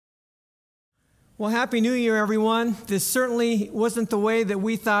Well, Happy New Year, everyone. This certainly wasn't the way that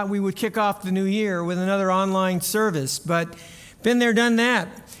we thought we would kick off the new year with another online service, but been there, done that.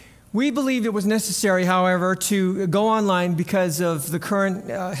 We believed it was necessary, however, to go online because of the current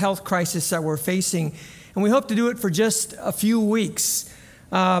health crisis that we're facing, and we hope to do it for just a few weeks.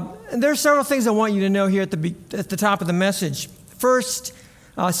 And there are several things I want you to know here at the top of the message. First,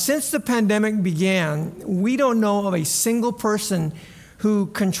 since the pandemic began, we don't know of a single person who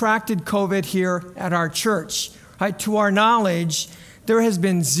contracted COVID here at our church. Right? To our knowledge, there has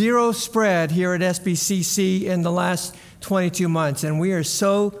been zero spread here at SBCC in the last 22 months, and we are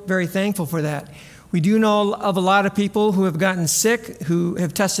so very thankful for that. We do know of a lot of people who have gotten sick, who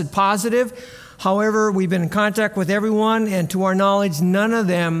have tested positive. However, we've been in contact with everyone, and to our knowledge, none of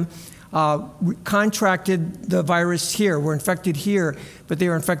them contracted the virus here, were infected here, but they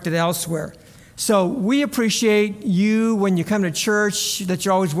were infected elsewhere. So we appreciate you when you come to church, that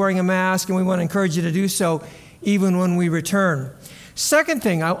you're always wearing a mask, and we want to encourage you to do so even when we return. Second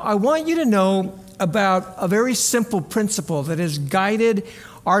thing, I want you to know about a very simple principle that has guided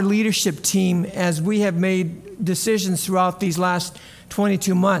our leadership team as we have made decisions throughout these last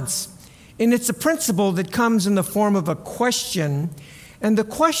 22 months. And it's a principle that comes in the form of a question. And the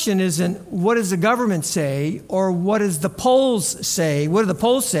question isn't, what does the government say, or what does the polls say? What do the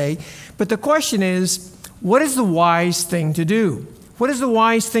polls say? But the question is, what is the wise thing to do? What is the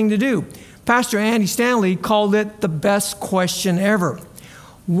wise thing to do? Pastor Andy Stanley called it the best question ever.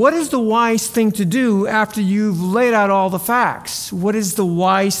 What is the wise thing to do after you've laid out all the facts? What is the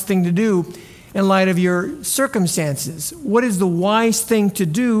wise thing to do in light of your circumstances? What is the wise thing to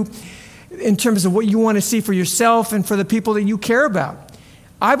do in terms of what you want to see for yourself and for the people that you care about?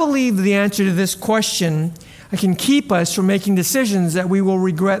 I believe the answer to this question can keep us from making decisions that we will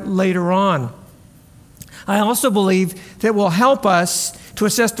regret later on. I also believe that will help us to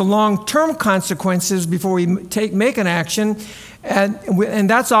assess the long-term consequences before we make an action, and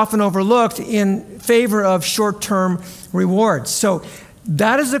that's often overlooked in favor of short-term rewards. So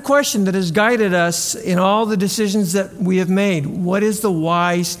that is the question that has guided us in all the decisions that we have made. What is the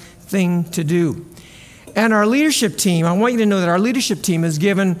wise thing to do? And our leadership team, I want you to know that our leadership team has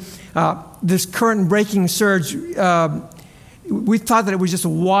given this current breaking surge. We thought that it was just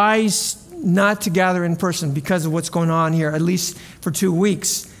wise not to gather in person because of what's going on here, at least for 2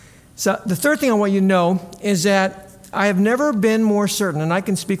 weeks. So the third thing I want you to know is that I have never been more certain, and I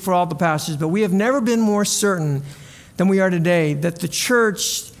can speak for all the pastors, but we have never been more certain than we are today that the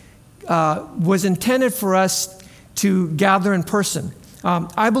church was intended for us to gather in person.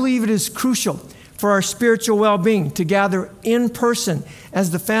 I believe it is crucial for our spiritual well-being to gather in person as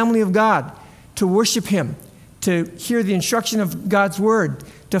the family of God, to worship Him, to hear the instruction of God's Word,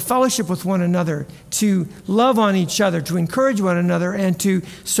 to fellowship with one another, to love on each other, to encourage one another, and to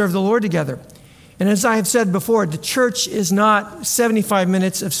serve the Lord together. And as I have said before, the church is not 75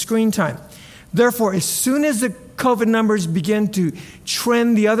 minutes of screen time. Therefore, as soon as the COVID numbers begin to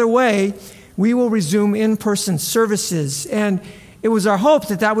trend the other way, we will resume in-person services. And it was our hope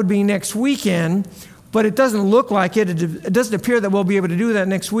that that would be next weekend, but it doesn't look like it. It doesn't appear that we'll be able to do that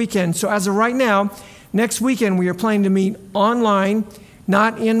next weekend. So as of right now, next weekend we are planning to meet online,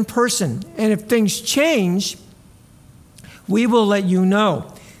 not in person. And if things change, we will let you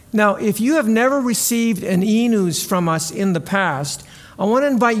know. Now, if you have never received an e-news from us in the past, I want to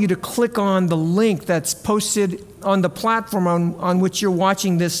invite you to click on the link that's posted on the platform on which you're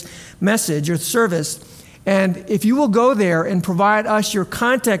watching this message or service. And if you will go there and provide us your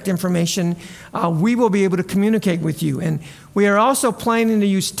contact information, we will be able to communicate with you. And we are also planning to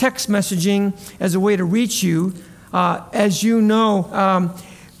use text messaging as a way to reach you. As you know,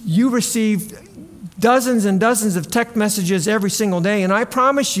 you receive dozens and dozens of text messages every single day. And I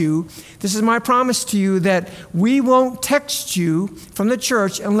promise you, this is my promise to you, that we won't text you from the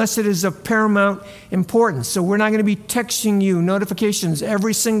church unless it is of paramount importance. So we're not going to be texting you notifications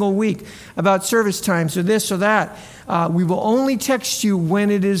every single week about service times or this or that. We will only text you when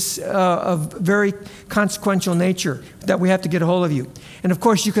it is of very consequential nature that we have to get a hold of you. And of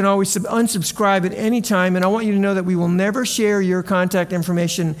course, you can always unsubscribe at any time. And I want you to know that we will never share your contact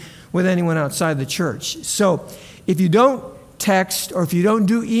information with anyone outside the church. So if you don't text or if you don't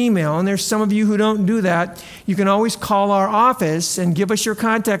do email, and there's some of you who don't do that, you can always call our office and give us your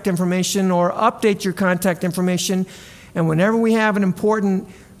contact information or update your contact information. And whenever we have an important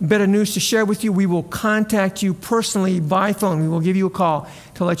bit of news to share with you, we will contact you personally by phone. We will give you a call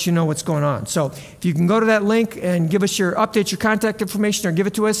to let you know what's going on. So if you can go to that link and update your contact information or give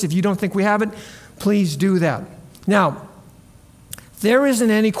it to us if you don't think we have it, please do that. Now, there isn't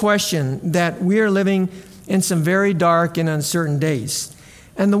any question that we are living in some very dark and uncertain days.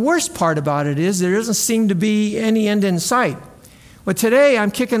 And the worst part about it is there doesn't seem to be any end in sight. But today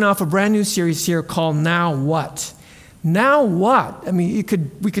I'm kicking off a brand new series here called Now What? Now what? I mean,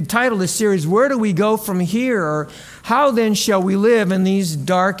 we could title this series, Where Do We Go From Here? Or How Then Shall We Live in These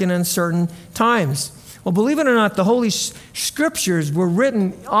Dark and Uncertain Times? Well, believe it or not, the Holy Scriptures were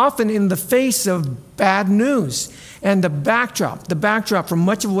written often in the face of bad news. And the backdrop for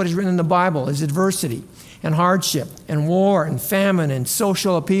much of what is written in the Bible is adversity and hardship and war and famine and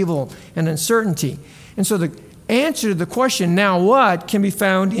social upheaval and uncertainty. And so the answer to the question, now what, can be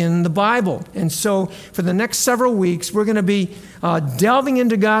found in the Bible. And so for the next several weeks, we're going to be delving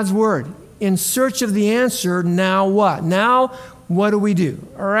into God's Word in search of the answer, now what? Now, what do we do?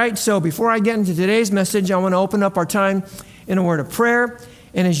 All right, so before I get into today's message, I want to open up our time in a word of prayer.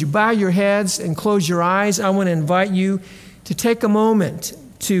 And as you bow your heads and close your eyes, I want to invite you to take a moment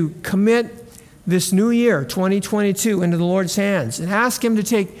to commit this new year, 2022, into the Lord's hands and ask Him to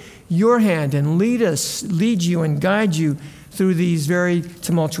take your hand and lead you and guide you through these very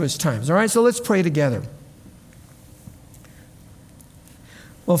tumultuous times. All right, so let's pray together.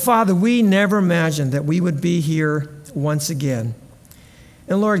 Well, Father, we never imagined that we would be here once again.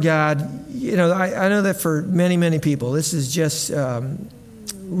 And Lord God, you know, I know that for many, many people, this is just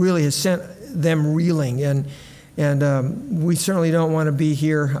really has sent them reeling. And we certainly don't want to be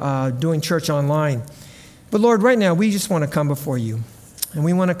here doing church online. But Lord, right now, we just want to come before you. And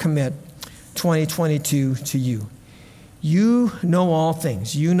we want to commit 2022 to you. You know all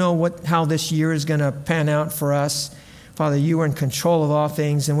things. You know how this year is going to pan out for us. Father, you are in control of all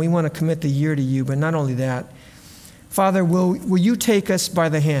things, and we want to commit the year to you. But not only that, Father, will you take us by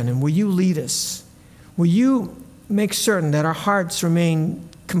the hand, and will you lead us? Will you make certain that our hearts remain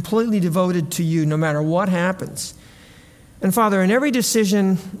completely devoted to you no matter what happens? And Father, in every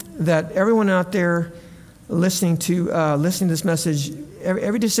decision that everyone out there listening to this message,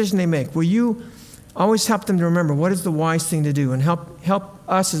 every decision they make, will you always help them to remember what is the wise thing to do, and help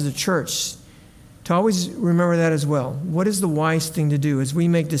us as a church to always remember that as well. What is the wise thing to do as we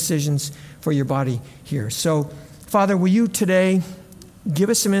make decisions for your body here? So, Father, will you today give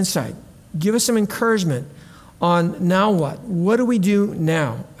us some insight, give us some encouragement on now what? What do we do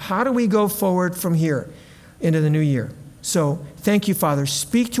now? How do we go forward from here into the new year? So thank you, Father.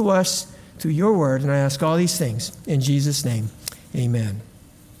 Speak to us through your word, and I ask all these things in Jesus' name. Amen.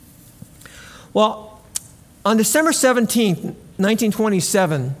 Well, on December 17th,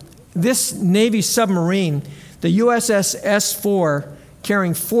 1927, this Navy submarine, the USS S-4,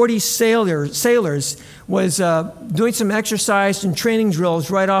 carrying 40 sailors, was doing some exercise and training drills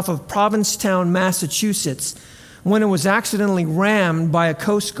right off of Provincetown, Massachusetts, when it was accidentally rammed by a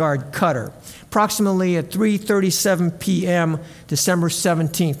Coast Guard cutter, approximately at 3:37 p.m., December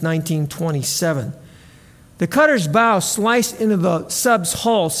 17th, 1927. The cutter's bow sliced into the sub's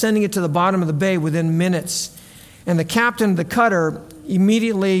hull, sending it to the bottom of the bay within minutes. And the captain of the cutter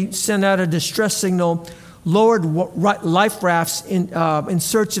immediately sent out a distress signal, lowered life rafts in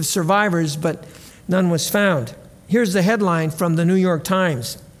search of survivors, but none was found. Here's the headline from the New York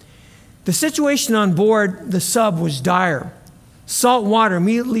Times. The situation on board the sub was dire. Salt water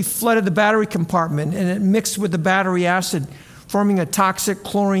immediately flooded the battery compartment, and it mixed with the battery acid, forming a toxic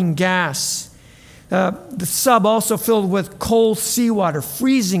chlorine gas. The sub also filled with cold seawater,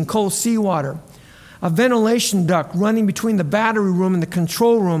 freezing cold seawater. A ventilation duct running between the battery room and the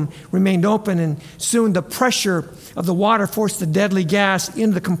control room remained open, and soon the pressure of the water forced the deadly gas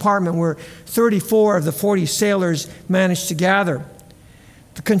into the compartment where 34 of the 40 sailors managed to gather.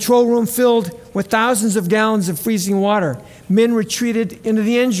 The control room filled with thousands of gallons of freezing water. Men retreated into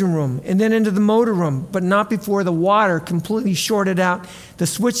the engine room and then into the motor room, but not before the water completely shorted out the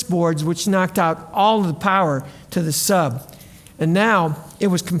switchboards, which knocked out all of the power to the sub. And now it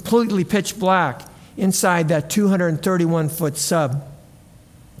was completely pitch black inside that 231-foot sub.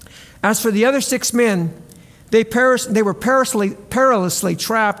 As for the other 6 men, they were perilously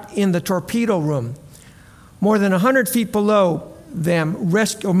trapped in the torpedo room. More than 100 feet below them,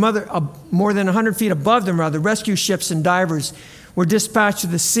 more than 100 feet above them, rescue ships and divers were dispatched to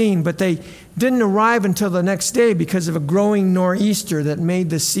the scene, but they didn't arrive until the next day because of a growing nor'easter that made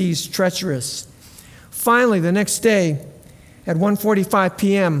the seas treacherous. Finally, the next day, at 1:45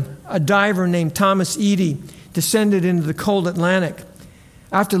 p.m., a diver named Thomas Eady descended into the cold Atlantic.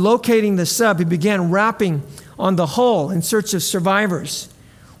 After locating the sub, he began rapping on the hull in search of survivors.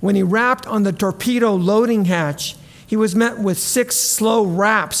 When he rapped on the torpedo loading hatch, he was met with 6 slow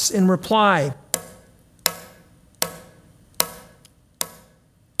raps in reply.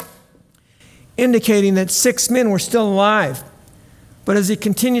 Indicating that 6 men were still alive. But as he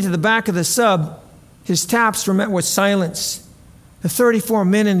continued to the back of the sub, his taps were met with silence. The 34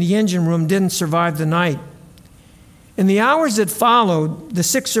 men in the engine room didn't survive the night. In the hours that followed, the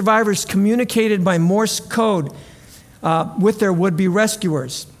 6 survivors communicated by Morse code with their would-be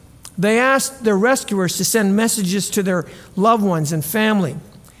rescuers. They asked their rescuers to send messages to their loved ones and family.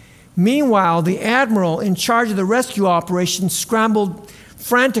 Meanwhile, the admiral in charge of the rescue operation scrambled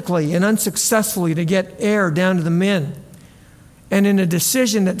frantically and unsuccessfully to get air down to the men. And in a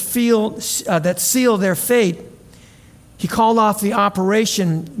decision that sealed their fate, he called off the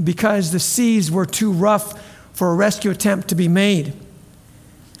operation because the seas were too rough for a rescue attempt to be made.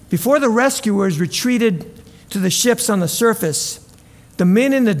 Before the rescuers retreated to the ships on the surface, the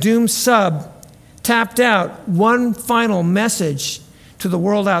men in the doomed sub tapped out one final message to the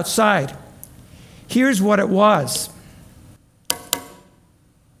world outside. Here's what it was.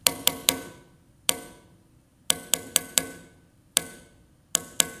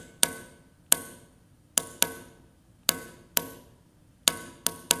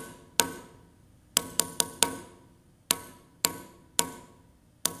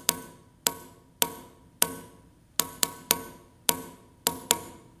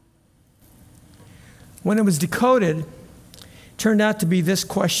 When it was decoded, it turned out to be this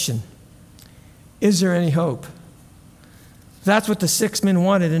question: is there any hope? That's what the 6 men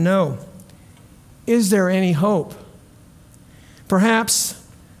wanted to know. Is there any hope? Perhaps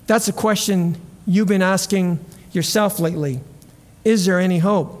that's a question you've been asking yourself lately. Is there any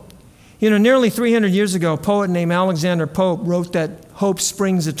hope? You know, nearly 300 years ago, a poet named Alexander Pope wrote that hope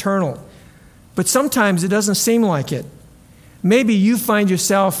springs eternal. But sometimes it doesn't seem like it. Maybe you find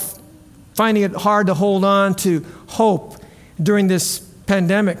yourself finding it hard to hold on to hope during this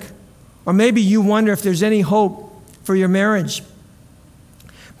pandemic. Or maybe you wonder if there's any hope for your marriage.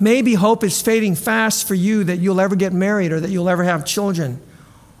 Maybe hope is fading fast for you that you'll ever get married or that you'll ever have children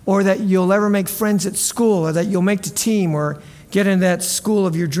or that you'll ever make friends at school or that you'll make the team or get in that school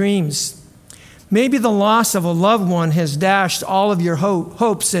of your dreams. Maybe the loss of a loved one has dashed all of your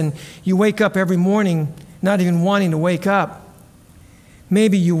hopes and you wake up every morning not even wanting to wake up.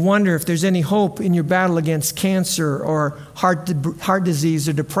 Maybe you wonder if there's any hope in your battle against cancer or heart disease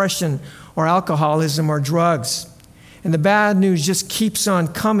or depression or alcoholism or drugs. And the bad news just keeps on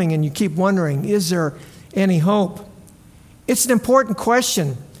coming and you keep wondering, is there any hope? It's an important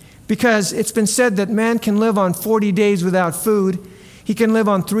question because it's been said that man can live on 40 days without food. He can live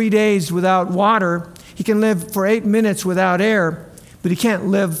on 3 days without water. He can live for 8 minutes without air, but he can't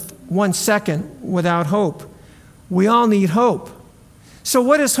live 1 second without hope. We all need hope. So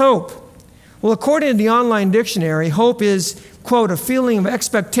what is hope? Well, according to the online dictionary, hope is, quote, a feeling of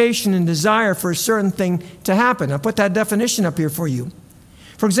expectation and desire for a certain thing to happen. I'll put that definition up here for you.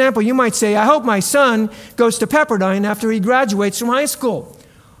 For example, you might say, I hope my son goes to Pepperdine after he graduates from high school.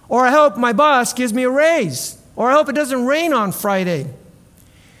 Or I hope my boss gives me a raise. Or I hope it doesn't rain on Friday.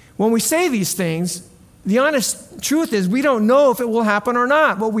 When we say these things, the honest truth is we don't know if it will happen or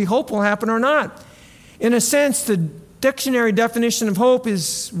not, what we hope will happen or not. In a sense, the dictionary definition of hope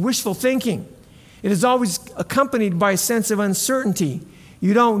is wishful thinking. It is always accompanied by a sense of uncertainty.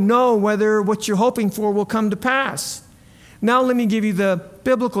 You don't know whether what you're hoping for will come to pass. Now let me give you the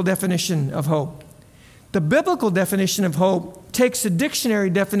biblical definition of hope. The biblical definition of hope takes the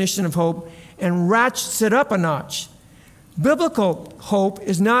dictionary definition of hope and ratchets it up a notch. Biblical hope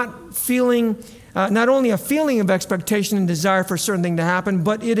is not only a feeling of expectation and desire for a certain thing to happen,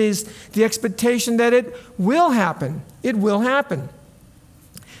 but it is the expectation that it will happen. It will happen.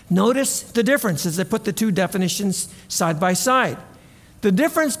 Notice the difference as I put the two definitions side by side. The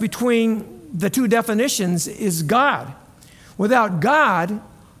difference between the two definitions is God. Without God,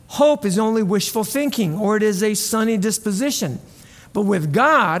 hope is only wishful thinking, or it is a sunny disposition. But with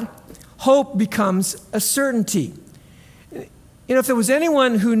God, hope becomes a certainty. You know, if there was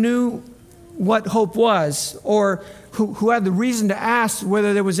anyone who knew what hope was, or who had the reason to ask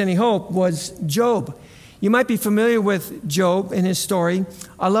whether there was any hope, was Job. You might be familiar with Job and his story.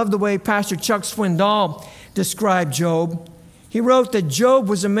 I love the way Pastor Chuck Swindoll described Job. He wrote that Job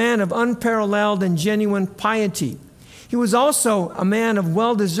was a man of unparalleled and genuine piety. He was also a man of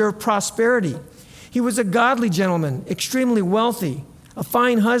well-deserved prosperity. He was a godly gentleman, extremely wealthy, a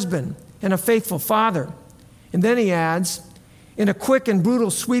fine husband, and a faithful father. And then he adds, in a quick and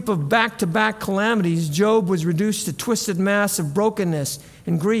brutal sweep of back-to-back calamities, Job was reduced to a twisted mass of brokenness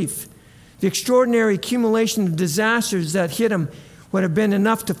and grief. The extraordinary accumulation of disasters that hit him would have been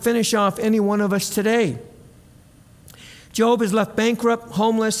enough to finish off any one of us today. Job is left bankrupt,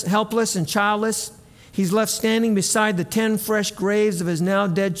 homeless, helpless, and childless. He's left standing beside the 10 fresh graves of his now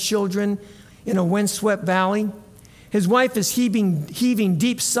dead children in a windswept valley. His wife is heaving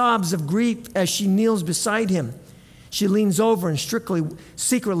deep sobs of grief as she kneels beside him. She leans over and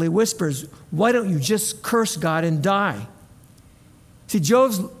secretly whispers, "Why don't you just curse God and die?" See,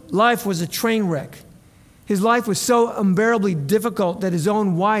 Job's life was a train wreck. His life was so unbearably difficult that his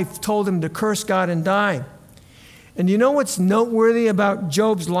own wife told him to curse God and die. And you know what's noteworthy about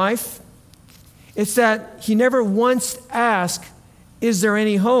Job's life? It's that he never once asked, "Is there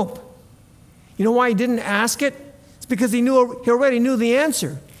any hope?" You know why he didn't ask it? It's because he already knew the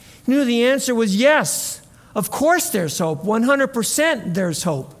answer. He knew the answer was yes. Of course there's hope. 100% there's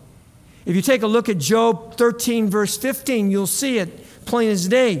hope. If you take a look at Job 13, verse 15, you'll see it plain as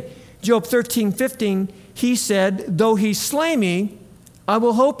day. Job 13:15, he said, "Though he slay me, I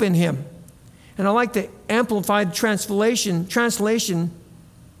will hope in him." And I like the Amplified translation.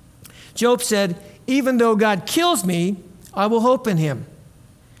 Job said, "Even though God kills me, I will hope in him."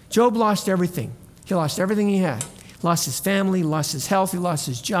 Job lost everything. He lost everything he had. He lost his family, he lost his health, he lost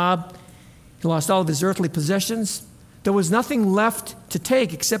his job. He lost all of his earthly possessions. There was nothing left to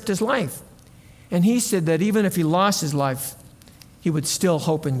take except his life. And he said that even if he lost his life, he would still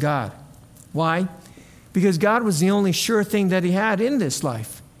hope in God. Why? Because God was the only sure thing that he had in this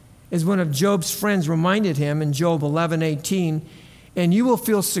life. As one of Job's friends reminded him in Job 11:18, "And you will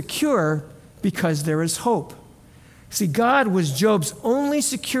feel secure because there is hope." See, God was Job's only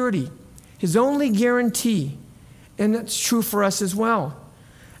security, his only guarantee. And that's true for us as well.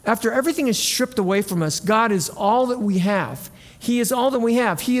 After everything is stripped away from us, God is all that we have. He is all that we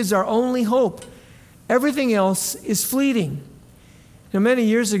have. He is our only hope. Everything else is fleeting. Now, many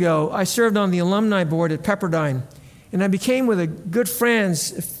years ago, I served on the alumni board at Pepperdine, and I became good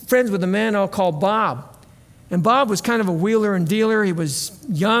friends with a man I'll call Bob. And Bob was kind of a wheeler and dealer. He was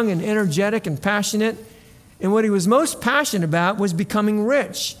young and energetic and passionate. And what he was most passionate about was becoming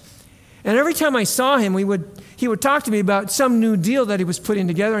rich. And every time I saw him, he would talk to me about some new deal that he was putting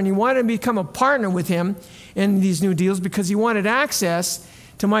together, and he wanted me to become a partner with him in these new deals because he wanted access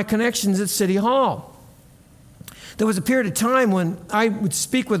to my connections at City Hall. There was a period of time when I would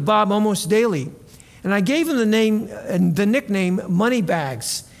speak with Bob almost daily, and I gave him the nickname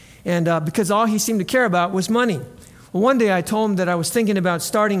Moneybags, and because all he seemed to care about was money. Well, one day I told him that I was thinking about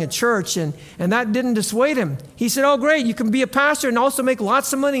starting a church, and that didn't dissuade him. He said, "Oh, great, you can be a pastor and also make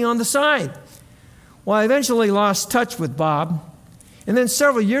lots of money on the side." Well, I eventually lost touch with Bob. And then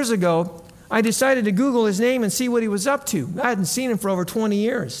several years ago, I decided to Google his name and see what he was up to. I hadn't seen him for over 20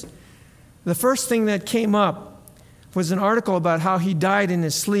 years. The first thing that came up was an article about how he died in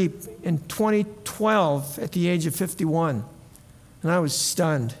his sleep in 2012 at the age of 51. And I was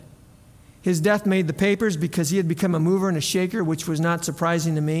stunned. His death made the papers because he had become a mover and a shaker, which was not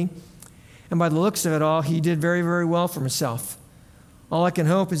surprising to me. And by the looks of it all, he did very, very well for himself. All I can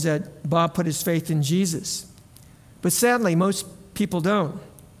hope is that Bob put his faith in Jesus. But sadly, most people don't.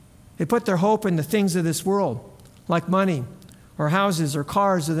 They put their hope in the things of this world, like money, or houses, or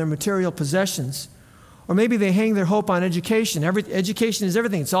cars, or their material possessions. Or maybe they hang their hope on education. Education is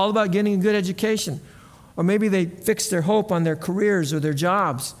everything. It's all about getting a good education. Or maybe they fix their hope on their careers or their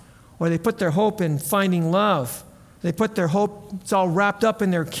jobs. Or they put their hope in finding love. They put their hope, it's all wrapped up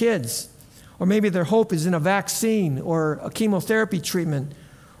in their kids. Or maybe their hope is in a vaccine or a chemotherapy treatment.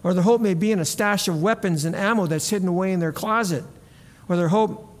 Or their hope may be in a stash of weapons and ammo that's hidden away in their closet. Or their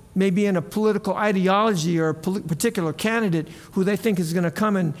hope may be in a political ideology or a particular candidate who they think is going to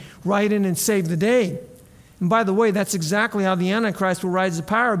come and ride in and save the day. And by the way, that's exactly how the Antichrist will rise to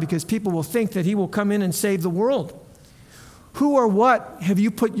power, because people will think that he will come in and save the world. Who or what have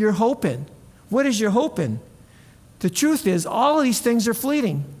you put your hope in? What is your hope in? The truth is, all of these things are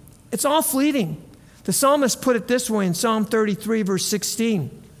fleeting. It's all fleeting. The psalmist put it this way in Psalm 33, verse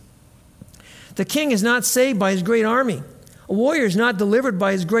 16. The king is not saved by his great army. A warrior is not delivered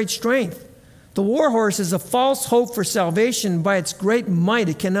by his great strength. The war horse is a false hope for salvation. By its great might,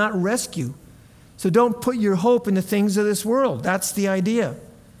 it cannot rescue. So don't put your hope in the things of this world. That's the idea.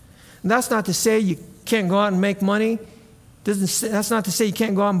 And that's not to say you can't go out and make money. That's not to say you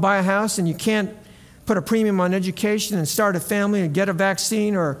can't go out and buy a house and you can't put a premium on education and start a family and get a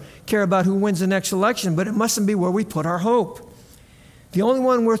vaccine or care about who wins the next election, but it mustn't be where we put our hope. The only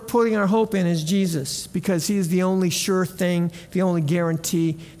one worth putting our hope in is Jesus, because he is the only sure thing, the only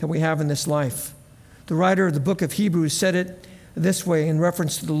guarantee that we have in this life. The writer of the book of Hebrews said it this way in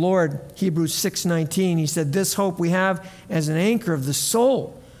reference to the Lord, Hebrews 6:19. He said, "This hope we have as an anchor of the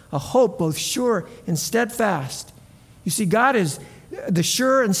soul, a hope both sure and steadfast." You see, God is the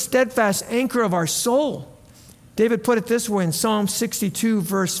sure and steadfast anchor of our soul. David put it this way in Psalm 62,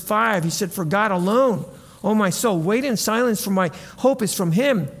 verse 5. He said, "For God alone, O my soul, wait in silence, for my hope is from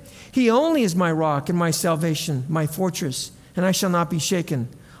him. He only is my rock and my salvation, my fortress, and I shall not be shaken.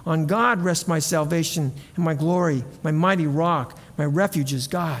 On God rests my salvation and my glory, my mighty rock, my refuge is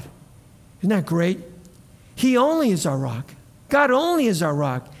God. Isn't that great? He only is our rock. God only is our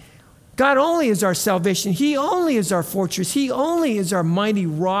rock. God only is our salvation. He only is our fortress. He only is our mighty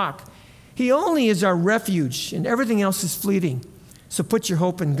rock. He only is our refuge, and everything else is fleeting. So put your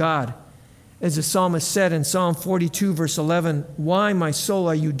hope in God. As the psalmist said in Psalm 42, verse 11, "Why, my soul,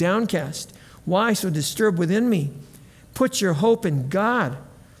 are you downcast? Why so disturbed within me? Put your hope in God,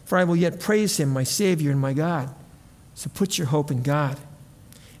 for I will yet praise him, my Savior and my God." So put your hope in God.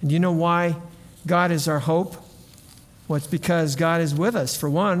 And do you know why God is our hope? Well, it's because God is with us. For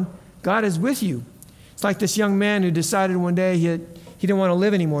one, God is with you. It's like this young man who decided one day he didn't want to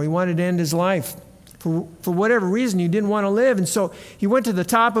live anymore. He wanted to end his life. For whatever reason, he didn't want to live. And so he went to the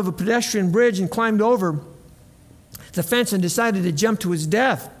top of a pedestrian bridge and climbed over the fence and decided to jump to his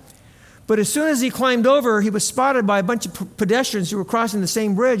death. But as soon as he climbed over, he was spotted by a bunch of pedestrians who were crossing the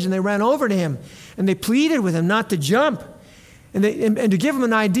same bridge, and they ran over to him, and they pleaded with him not to jump. And to give him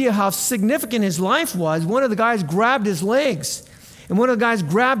an idea how significant his life was, one of the guys grabbed his legs, and one of the guys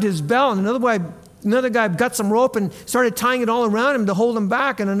grabbed his belt, and another guy got some rope and started tying it all around him to hold him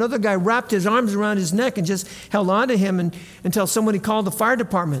back, and another guy wrapped his arms around his neck and just held on to him until somebody called the fire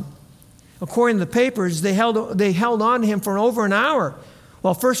department. According to the papers, they held on to him for over an hour,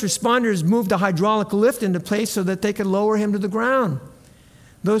 while first responders moved a hydraulic lift into place so that they could lower him to the ground.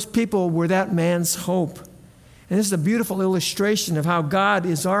 Those people were that man's hope. And this is a beautiful illustration of how God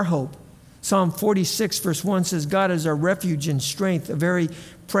is our hope. Psalm 46, verse 1 says, "God is our refuge and strength, a very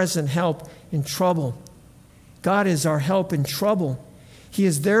present help in trouble." God is our help in trouble. He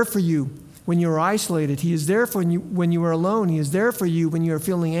is there for you when you are isolated. He is there for you when you are alone. He is there for you when you are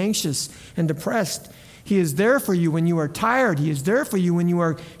feeling anxious and depressed. He is there for you when you are tired. He is there for you when you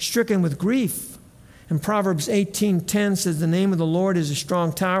are stricken with grief. And Proverbs 18:10 says, "The name of the Lord is a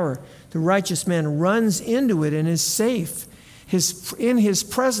strong tower. The righteous man runs into it and is safe." In his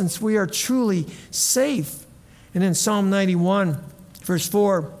presence, we are truly safe. And in Psalm 91, verse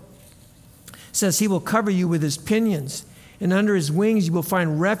 4, says, "He will cover you with his pinions, and under his wings you will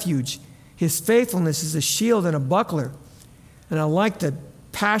find refuge. His faithfulness is a shield and a buckler." And I like the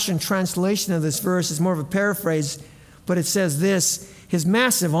Passion translation of this verse. It's more of a paraphrase, but it says this: "His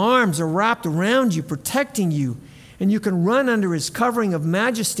massive arms are wrapped around you, protecting you, and you can run under his covering of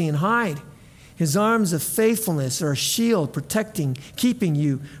majesty and hide. His arms of faithfulness are a shield protecting, keeping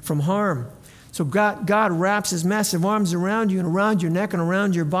you from harm." So God wraps his massive arms around you and around your neck and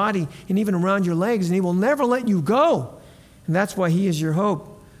around your body and even around your legs, and he will never let you go. And that's why he is your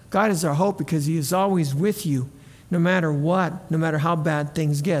hope. God is our hope because he is always with you, no matter what, no matter how bad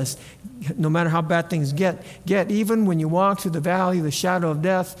things get. No matter how bad things get, even when you walk through the valley of the shadow of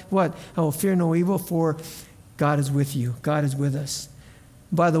death, what? "I will fear no evil, for God is with you." God is with us.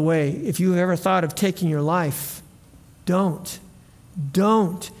 By the way, if you've ever thought of taking your life, don't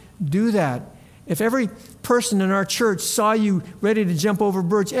do that. If every person in our church saw you ready to jump over a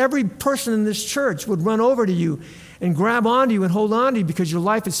bridge, every person in this church would run over to you and grab onto you and hold on to you because your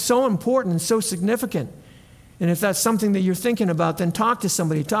life is so important and so significant. And if that's something that you're thinking about, then talk to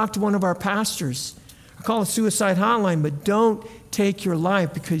somebody. Talk to one of our pastors. Or call a suicide hotline, but don't take your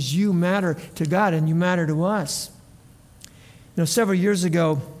life because you matter to God and you matter to us. You know, several years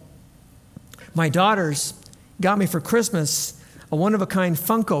ago, my daughters got me for Christmas a one-of-a-kind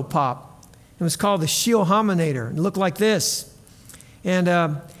Funko Pop. It was called the Shiohama. It looked like this. And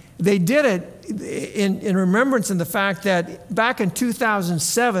they did it in remembrance of the fact that back in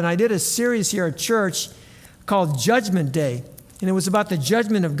 2007, I did a series here at church called Judgment Day, and it was about the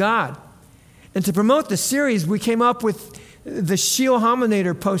judgment of God. And to promote the series, we came up with the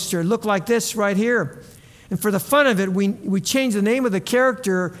Shiohama poster. It looked like this right here. And for the fun of it, we changed the name of the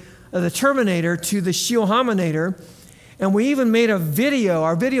character of the Terminator to the Shiohama. And we even made a video.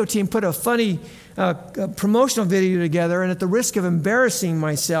 Our video team put a funny promotional video together. And at the risk of embarrassing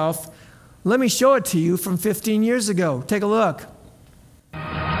myself, let me show it to you from 15 years ago. Take a look.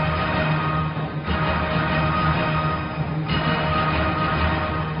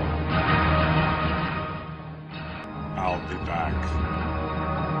 I'll be back.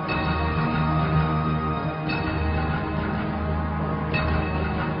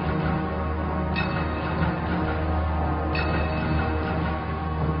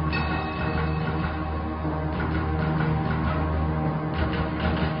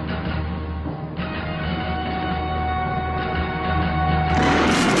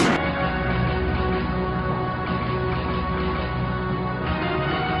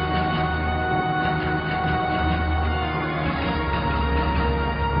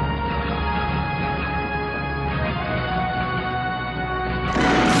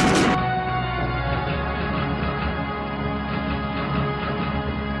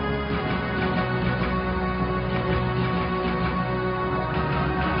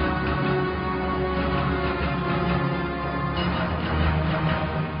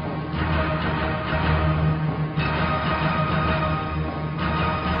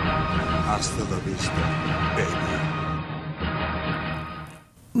 Hasta la vista, baby.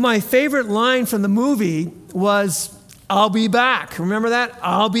 My favorite line from the movie was, "I'll be back." Remember that?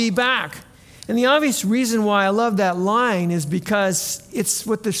 "I'll be back." And the obvious reason why I love that line is because it's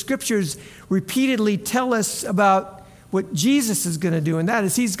what the scriptures repeatedly tell us about what Jesus is going to do, and that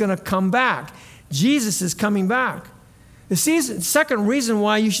is he's going to come back. Jesus is coming back. The second reason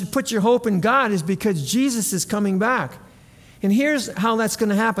why you should put your hope in God is because Jesus is coming back. And here's how that's going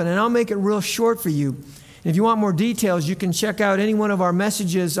to happen, and I'll make it real short for you. And if you want more details, you can check out any one of our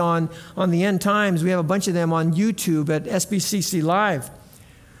messages on the end times. We have a bunch of them on YouTube at SBCC Live.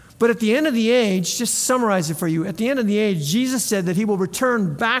 But at the end of the age, just to summarize it for you, at the end of the age, Jesus said that he will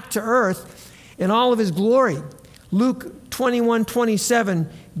return back to earth in all of his glory. Luke 21:27,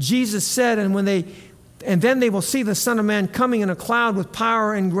 Jesus said, and then they will see the Son of Man coming in a cloud with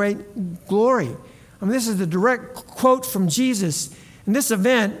power and great glory. I mean, this is the direct quote from Jesus. And this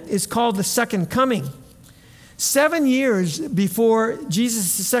event is called the second coming. 7 years before Jesus'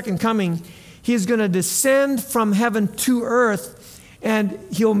 second coming, he is going to descend from heaven to earth, and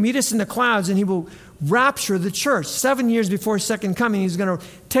he'll meet us in the clouds, and he will rapture the church. 7 years before his second coming, he's going to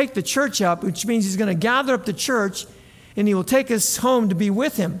take the church up, which means he's going to gather up the church, and he will take us home to be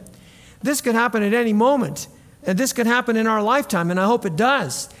with him. This could happen at any moment, and this could happen in our lifetime, and I hope it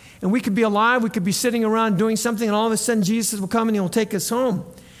does. And we could be alive, we could be sitting around doing something, and all of a sudden Jesus will come and he will take us home.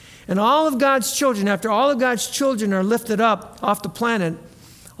 And all of God's children, after all of God's children are lifted up off the planet,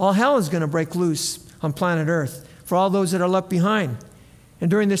 all hell is going to break loose on planet Earth for all those that are left behind. And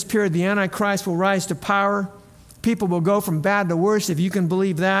during this period, the Antichrist will rise to power. People will go from bad to worse, if you can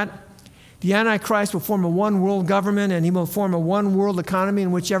believe that. The Antichrist will form a one-world government, and he will form a one-world economy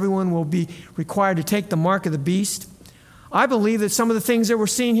in which everyone will be required to take the mark of the beast. I believe that some of the things that we're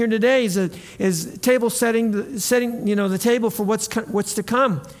seeing here today is table setting the table for what's to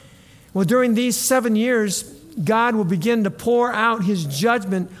come. Well, during these 7 years, God will begin to pour out his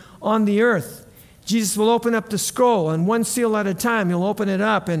judgment on the earth. Jesus will open up the scroll, and one seal at a time, he'll open it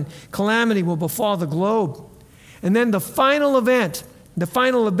up, and calamity will befall the globe. And then the final event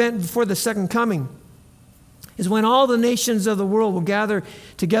before the second coming, is when all the nations of the world will gather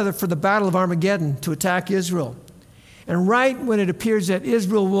together for the battle of Armageddon to attack Israel. And right when it appears that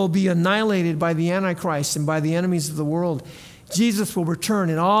Israel will be annihilated by the Antichrist and by the enemies of the world, Jesus will return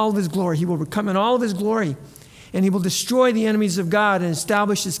in all of his glory. He will come in all of his glory, and he will destroy the enemies of God and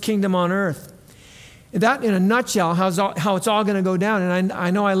establish his kingdom on earth. That, in a nutshell, how it's all going to go down. And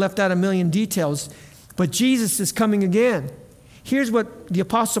I know I left out a million details, but Jesus is coming again. Here's what the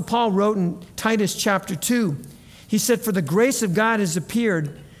Apostle Paul wrote in Titus chapter 2. He said, "For the grace of God has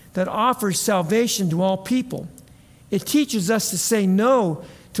appeared that offers salvation to all people. It teaches us to say no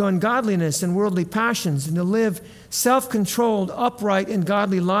to ungodliness and worldly passions, and to live self-controlled, upright, and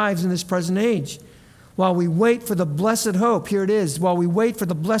godly lives in this present age, while we wait for the blessed hope." Here it is. "While we wait for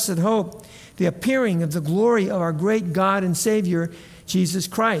the blessed hope, the appearing of the glory of our great God and Savior, Jesus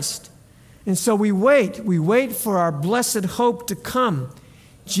Christ." And so we wait for our blessed hope to come.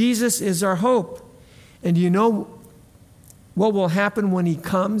 Jesus is our hope. And do you know what will happen when he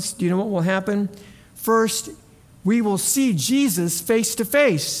comes? Do you know what will happen? First, we will see Jesus face to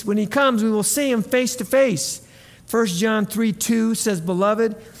face. When he comes, we will see him face to face. 1 John 3:2 says,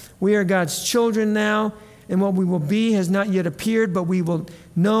 "Beloved, we are God's children now, and what we will be has not yet appeared, but we will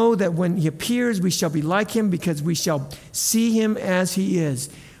know that when he appears, we shall be like him, because we shall see him as he is."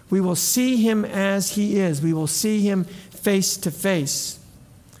 We will see him as he is. We will see him face to face.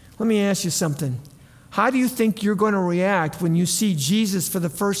 Let me ask you something. How do you think you're going to react when you see Jesus for the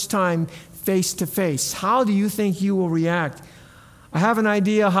first time face to face? How do you think you will react? I have an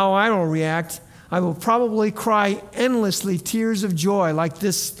idea how I will react. I will probably cry endlessly tears of joy, like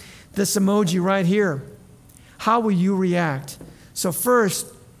this emoji right here. How will you react? So first,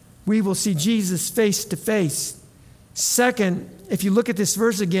 we will see Jesus face to face. Second, if you look at this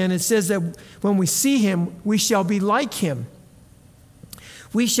verse again, it says that when we see him, we shall be like him.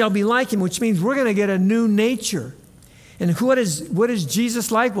 We shall be like him, which means we're going to get a new nature. And what is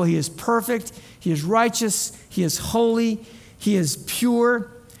Jesus like? Well, he is perfect, he is righteous, he is holy, he is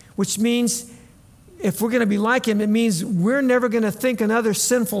pure, which means if we're going to be like him, it means we're never going to think another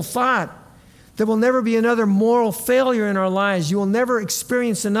sinful thought. There will never be another moral failure in our lives. You will never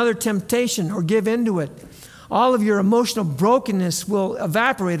experience another temptation or give into it. All of your emotional brokenness will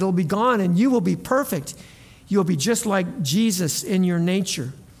evaporate. It'll be gone, and you will be perfect. You'll be just like Jesus in your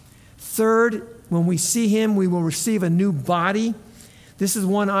nature. Third, when we see him, we will receive a new body. This is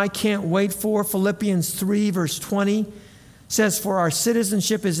one I can't wait for. Philippians 3, verse 20 says, "For our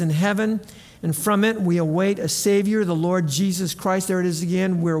citizenship is in heaven, And from it, we await a Savior, the Lord Jesus Christ. There it is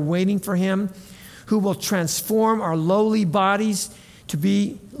again. We're waiting for him, who will transform our lowly bodies to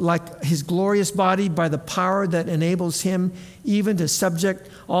be like his glorious body by the power that enables him even to subject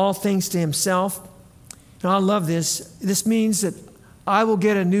all things to himself. And I love this. This means that I will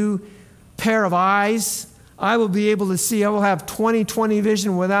get a new pair of eyes. I will be able to see. I will have 20/20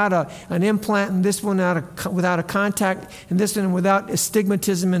 vision without an implant, and this one without a contact, and this one without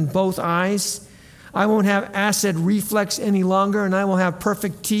astigmatism in both eyes. I won't have acid reflux any longer, and I will have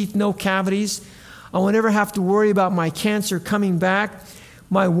perfect teeth, no cavities. I won't ever have to worry about my cancer coming back.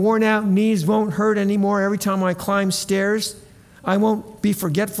 My worn out knees won't hurt anymore every time I climb stairs. I won't be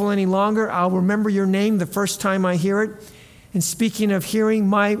forgetful any longer. I'll remember your name the first time I hear it. And speaking of hearing,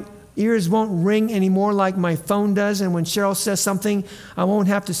 my ears won't ring anymore like my phone does. And when Cheryl says something, I won't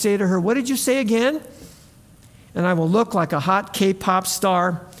have to say to her, "What did you say again?" And I will look like a hot K-pop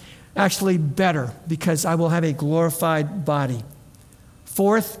star, actually better, because I will have a glorified body.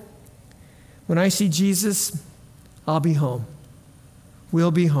 Fourth, when I see Jesus, I'll be home.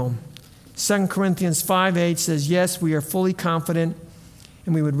 We'll be home. 2 Corinthians 5:8 says, yes, we are fully confident,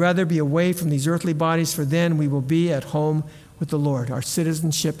 and we would rather be away from these earthly bodies, for then we will be at home with the Lord. Our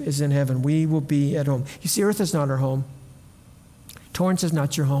citizenship is in heaven. We will be at home. You see, earth is not our home. Torrance is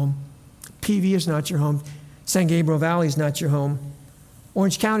not your home. PV is not your home. San Gabriel Valley is not your home.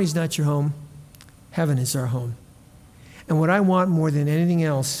 Orange County is not your home. Heaven is our home. And what I want more than anything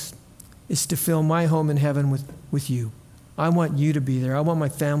else is to fill my home in heaven with you. I want you to be there. I want my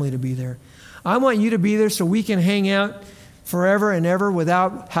family to be there. I want you to be there so we can hang out forever and ever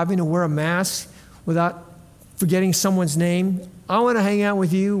without having to wear a mask, without forgetting someone's name. I want to hang out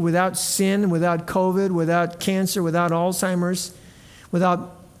with you without sin, without COVID, without cancer, without Alzheimer's,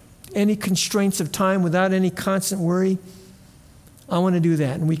 without any constraints of time, without any constant worry. I want to do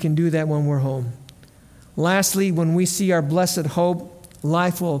that, and we can do that when we're home. Lastly, when we see our blessed hope,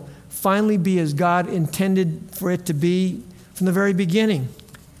 life will finally be as God intended for it to be from the very beginning.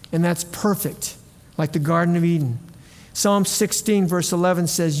 And that's perfect, like the Garden of Eden. Psalm 16, verse 11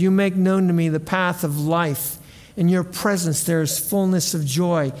 says, you make known to me the path of life. In your presence there is fullness of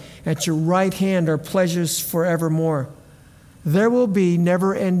joy. At your right hand are pleasures forevermore. There will be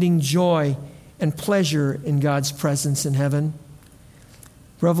never-ending joy and pleasure in God's presence in heaven.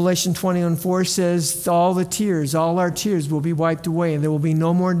 Revelation 21:4 says, all our tears will be wiped away, and there will be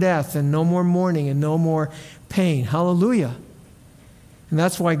no more death and no more mourning and no more pain. Hallelujah. And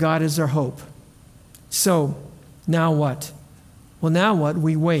that's why God is our hope. So, now what? Well, now what?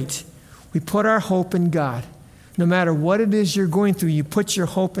 We wait. We put our hope in God. No matter what it is you're going through, you put your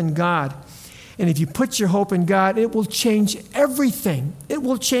hope in God. And if you put your hope in God, it will change everything. It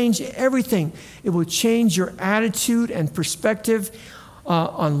will change everything. It will change your attitude and perspective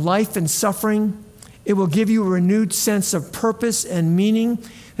on life and suffering. It will give you a renewed sense of purpose and meaning,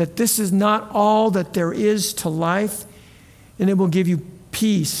 that this is not all that there is to life. And it will give you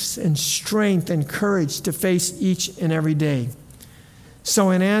peace and strength and courage to face each and every day. So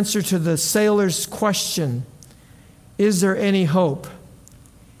in answer to the sailor's question, is there any hope?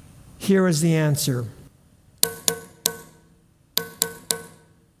 Here is the answer.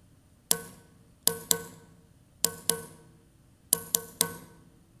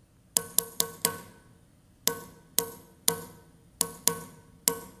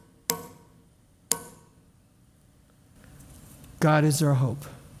 God is our hope.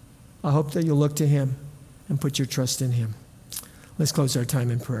 I hope that you'll look to him and put your trust in him. Let's close our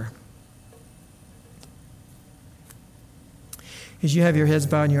time in prayer. As you have your heads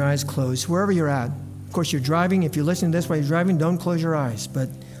bowed and your eyes closed, wherever you're at, of course you're driving. If you're listening to this while you're driving, don't close your eyes. But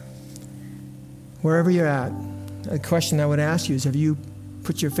wherever you're at, a question I would ask you is, have you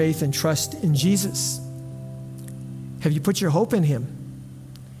put your faith and trust in Jesus? Have you put your hope in him?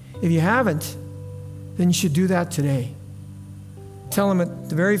 If you haven't, then you should do that today. Tell him at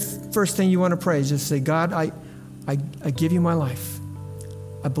the very first thing you want to pray is just say, God, I give you my life.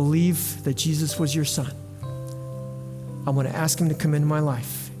 I believe that Jesus was your son. I want to ask him to come into my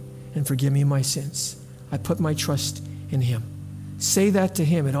life and forgive me my sins. I put my trust in him. Say that to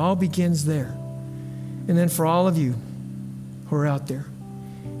him. It all begins there. And then for all of you who are out there,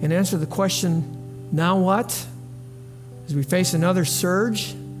 and answer the question, now what? As we face another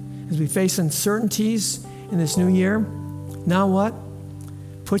surge, as we face uncertainties in this new year, now what?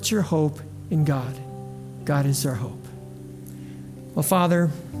 Put your hope in God. God is our hope. Well,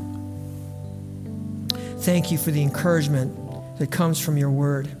 Father, thank you for the encouragement that comes from your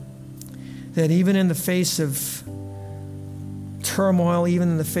word. That even in the face of turmoil, even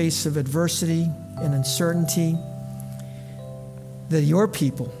in the face of adversity and uncertainty, that your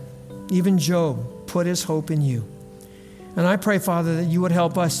people, Even Job put his hope in you. And I pray, Father, that you would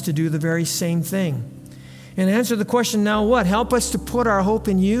help us to do the very same thing. And answer the question, now what? Help us to put our hope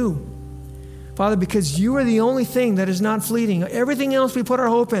in you. Father, because you are the only thing that is not fleeting. Everything else we put our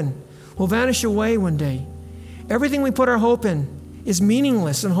hope in will vanish away one day. Everything we put our hope in is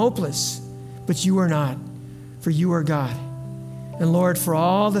meaningless and hopeless. But you are not, for you are God. And Lord, for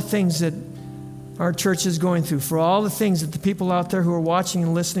all the things that our church is going through, for all the things that the people out there who are watching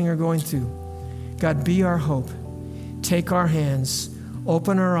and listening are going through, God, be our hope. Take our hands,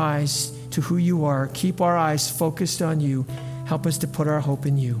 open our eyes to who you are, keep our eyes focused on you, help us to put our hope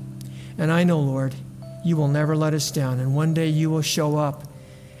in you. And I know, Lord, you will never let us down, and one day you will show up,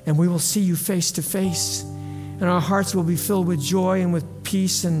 and we will see you face to face, and our hearts will be filled with joy and with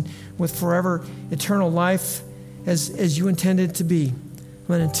peace and with forever eternal life as you intended it to be.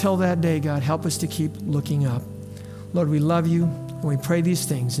 But until that day, God, help us to keep looking up. Lord, we love you, and we pray these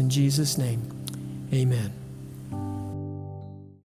things in Jesus' name. Amen.